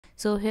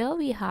So here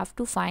we have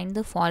to find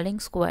the following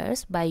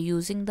squares by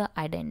using the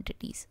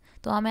identities.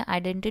 तो हमें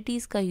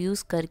identities का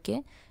use करके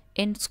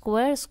इन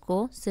squares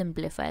को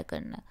simplify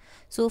करना है.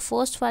 सो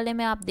फर्स्ट वाले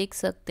में आप देख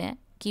सकते हैं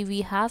कि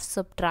we have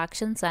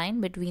subtraction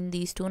sign between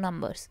these two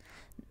numbers,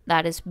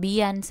 that is b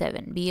and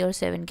 7. b और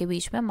 7 के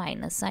बीच में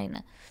माइनस साइन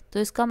है. तो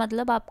इसका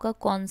मतलब आपका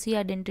कौन सी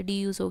आइडेंटिटी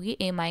यूज़ होगी,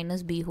 a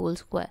minus B whole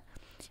square,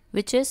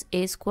 which is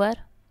a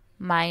square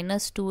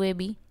minus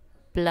 2ab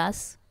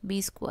plus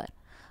b square.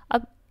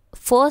 अब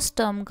फर्स्ट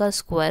टर्म का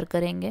स्क्वायर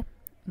करेंगे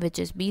विच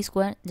इज़ b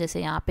स्क्वायर,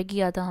 जैसे यहाँ पे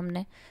किया था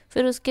हमने.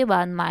 फिर उसके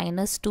बाद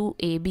माइनस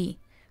 2ab,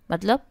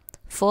 मतलब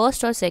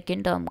फर्स्ट और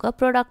सेकेंड टर्म का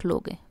प्रोडक्ट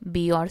लोगे,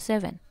 b और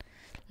 7.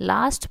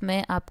 लास्ट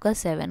में आपका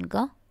 7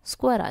 का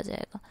स्क्वायर आ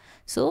जाएगा.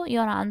 So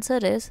your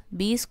answer is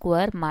b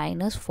square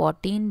minus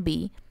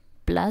 14b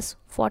plus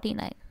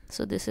 49.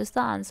 So this is the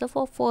answer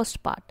for first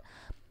part.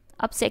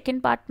 अब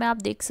सेकेंड पार्ट में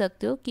आप देख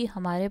सकते हो कि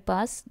हमारे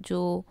पास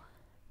जो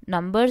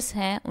नंबर्स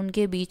हैं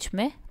उनके बीच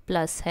में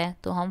प्लस है,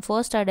 तो हम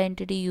फर्स्ट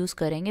आइडेंटिटी यूज़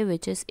करेंगे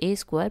which is a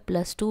square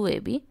plus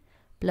 2ab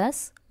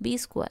plus b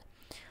square.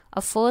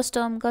 अब फर्स्ट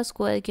टर्म का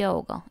स्क्वायर क्या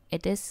होगा,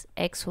 it is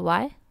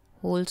xy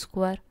whole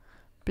square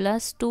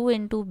plus 2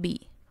 into B,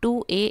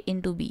 2a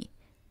into B.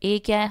 a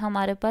क्या है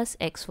हमारे पास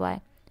xy,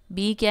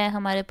 b क्या है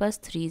हमारे पास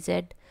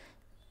 3z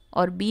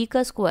और b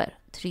का स्क्वायर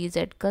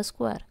 3z का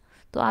स्क्वायर.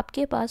 तो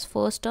आपके पास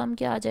फर्स्ट टर्म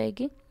क्या आ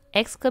जाएगी,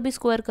 x का भी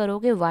स्क्वायर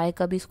करोगे y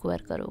का भी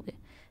स्क्वायर करोगे.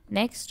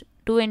 नेक्स्ट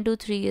 2 इंटू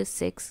 3 इज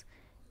 6,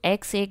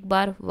 x एक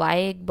बार, y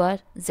एक बार,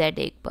 z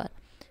एक बार.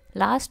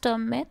 लास्ट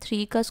टर्म में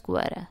 3 का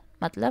स्क्वायर है,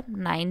 मतलब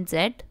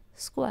 9z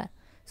square.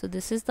 So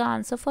this is the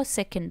answer for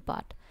second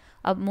part.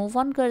 अब मूव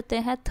ऑन करते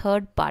हैं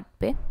थर्ड पार्ट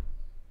पे,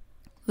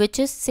 which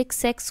is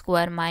 6x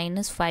square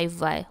minus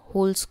 5y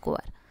whole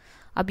square.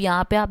 अब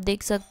यहाँ पे आप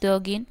देख सकते हो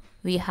again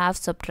we have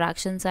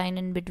subtraction sign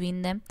in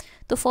between them.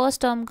 तो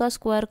फर्स्ट टर्म का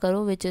स्क्वायर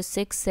करो विच इज़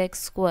 6x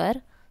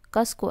स्क्वायर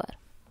का स्क्वायर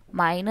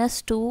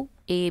माइनस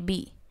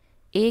 2ab.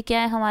 a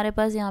क्या है हमारे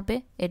पास यहाँ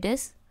पे, it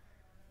is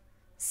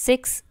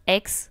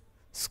 6x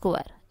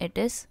square, it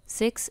is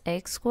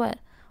 6x square.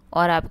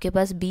 और आपके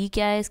पास b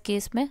क्या है इस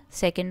केस में,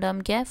 सेकेंड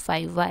टर्म क्या है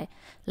 5y.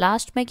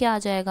 लास्ट में क्या आ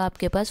जाएगा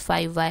आपके पास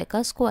 5y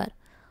का स्क्वायर.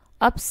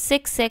 अब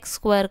 6x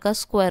स्क्वायर का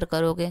स्क्वायर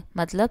करोगे,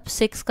 मतलब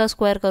 6 का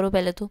स्क्वायर करो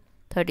पहले तो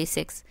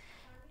 36,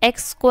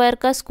 x स्क्वायर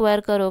का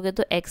स्क्वायर करोगे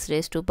तो x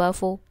रेज टू पावर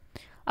 4.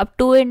 अब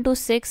 2 इंटू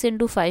 6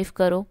 इंटू 5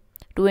 करो,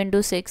 2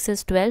 into 6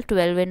 is 12,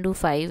 12 into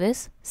 5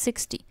 is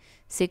 60,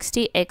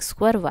 60 x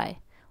square y.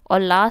 और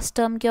लास्ट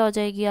टर्म क्या हो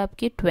जाएगी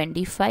आपकी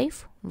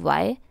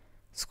 25y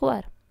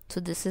square.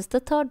 So this is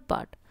the third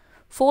part.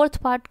 Fourth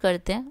part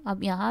करते हैं.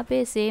 अब यहाँ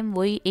पे सेम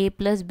वही a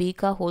प्लस बी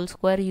का होल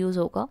स्क्वायर यूज़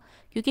होगा,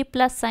 क्योंकि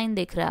प्लस साइन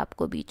दिख रहा है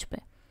आपको बीच में.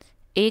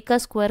 a का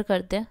स्क्वायर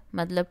करते हैं,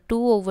 मतलब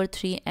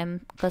 2/3m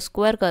का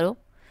स्क्वायर करो,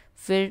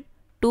 फिर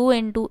 2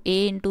 इंटू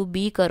a इंटू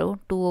बी करो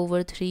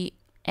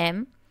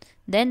 2/3m,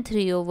 देन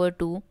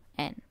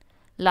 3/2n.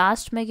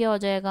 लास्ट में क्या हो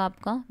जाएगा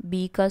आपका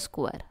b का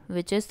स्क्वायर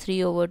विच इज़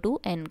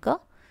 3/2n का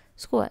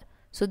स्क्वायर.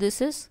 सो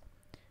दिस इज़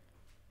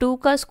 2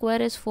 का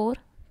स्क्वायर इज़ 4,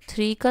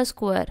 3 का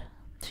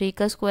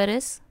स्क्वायर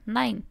इज़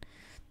 9.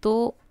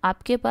 तो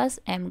आपके पास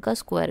m का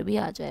स्क्वायर भी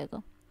आ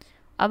जाएगा.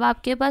 अब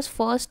आपके पास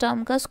फर्स्ट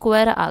टर्म का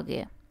स्क्वायर आ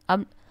गया.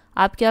 अब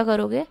आप क्या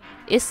करोगे,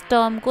 इस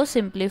टर्म को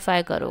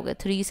सिंप्लीफाई करोगे,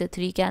 3 से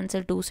 3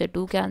 कैंसिल, 2 से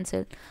 2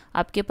 कैंसिल,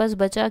 आपके पास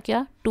बचा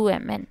क्या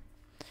 2mn.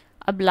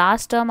 अब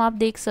लास्ट टर्म आप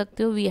देख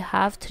सकते हो वी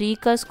हैव 3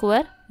 का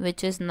स्क्वायर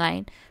विच इज़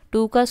 9,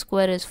 2 का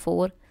square is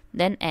 4,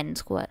 then n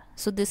square.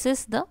 So this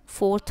is the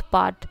fourth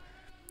part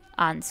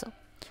answer.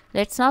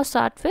 Let's now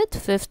start with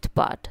fifth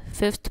part.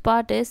 Fifth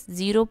part is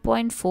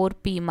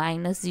 0.4p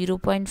minus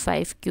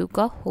 0.5q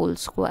का whole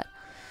square.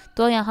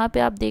 तो यहाँ पे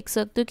आप देख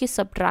सकते हो कि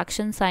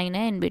सब्ट्रैक्शन साइन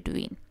है in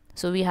between.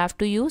 So we have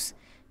to use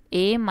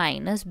a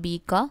minus b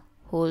का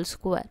whole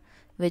square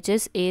which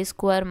is a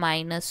square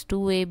minus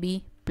 2ab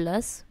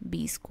plus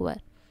b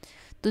square.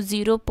 तो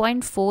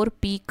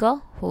 0.4p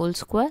का whole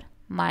square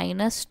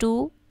minus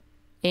 2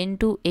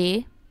 into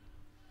a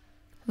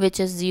which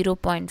is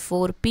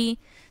 0.4p,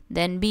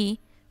 then b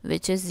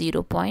which is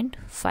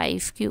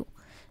 0.5q,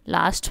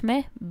 last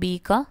में b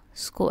का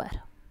square.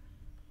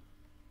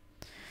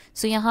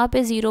 सो यहाँ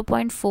पे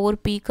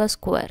 0.4p का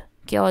square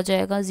क्या हो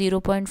जाएगा,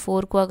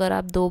 0.4 को अगर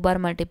आप 2 बार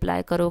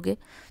मल्टीप्लाई करोगे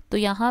तो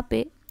यहाँ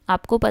पे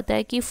आपको पता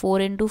है कि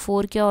 4 इंटू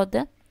 4 क्या होता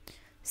है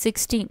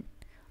 16.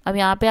 अब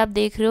यहाँ पे आप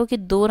देख रहे हो कि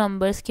 2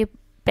 नंबर्स के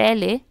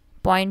पहले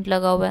पॉइंट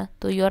लगा हुआ है,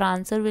 तो your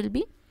answer will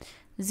be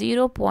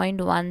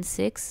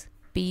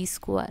 0.16p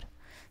square.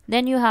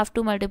 Then you have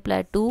to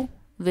multiply 2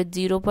 with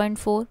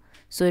 0.4,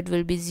 so it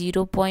will be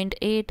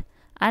 0.8,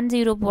 and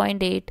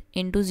 0.8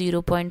 into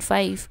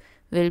 0.5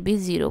 will be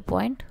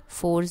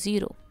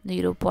 0.40.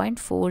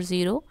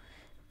 0.40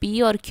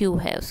 p और q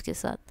है उसके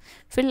साथ.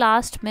 फिर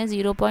लास्ट में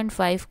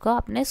 0.5 का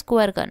आपने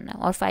स्क्वायर करना है,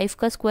 और 5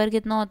 का स्क्वायर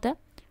कितना होता है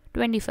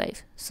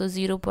 25, सो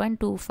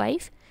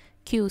 0.25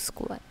 q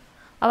स्क्वायर.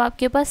 अब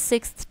आपके पास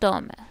सिक्स्थ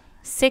टर्म है,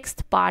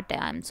 सिक्स्थ पार्ट है,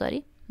 I am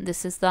sorry,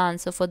 this is the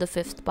answer for the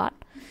fifth part.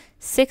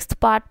 Sixth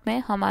part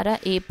में हमारा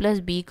a प्लस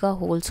बी का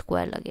होल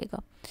स्क्वायर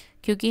लगेगा,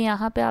 क्योंकि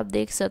यहाँ पे आप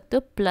देख सकते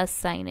हो प्लस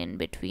साइन इन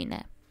बिटवीन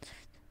है।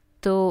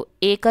 तो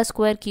a का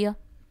स्क्वायर किया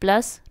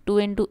प्लस 2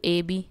 इंटू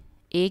ए बी,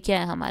 ए क्या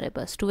है हमारे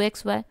पास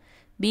 2xy,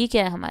 b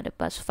क्या है हमारे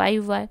पास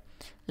 5y,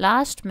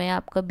 लास्ट में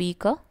आपका b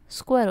का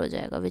स्क्वायर हो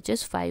जाएगा which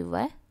is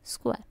 5y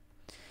square.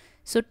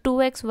 So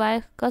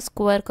 2xy का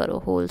स्क्वायर करो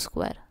होल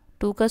स्क्वायर,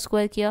 2 का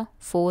स्क्वायर किया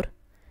 4,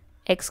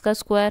 x का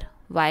स्क्वायर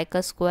y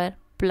का square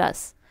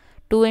plus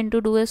 2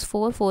 into 2 is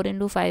 4, 4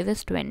 into 5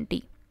 is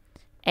 20,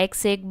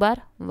 x एक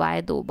बार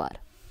y दो बार,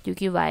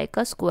 क्योंकि y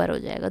का स्क्वायर हो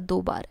जाएगा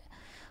दो बार है।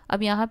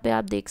 अब यहाँ पे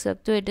आप देख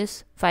सकते हो इट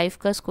इज़ 5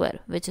 का स्क्वायर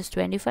विच इज़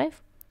 25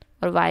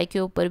 और y के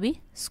ऊपर भी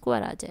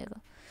स्क्वायर आ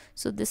जाएगा।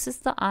 So this is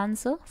the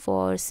answer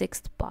for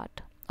 6th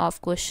part of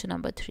question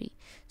number 3.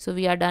 So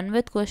we are done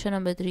with question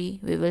number 3.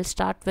 We will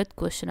start with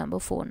question number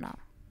 4 now.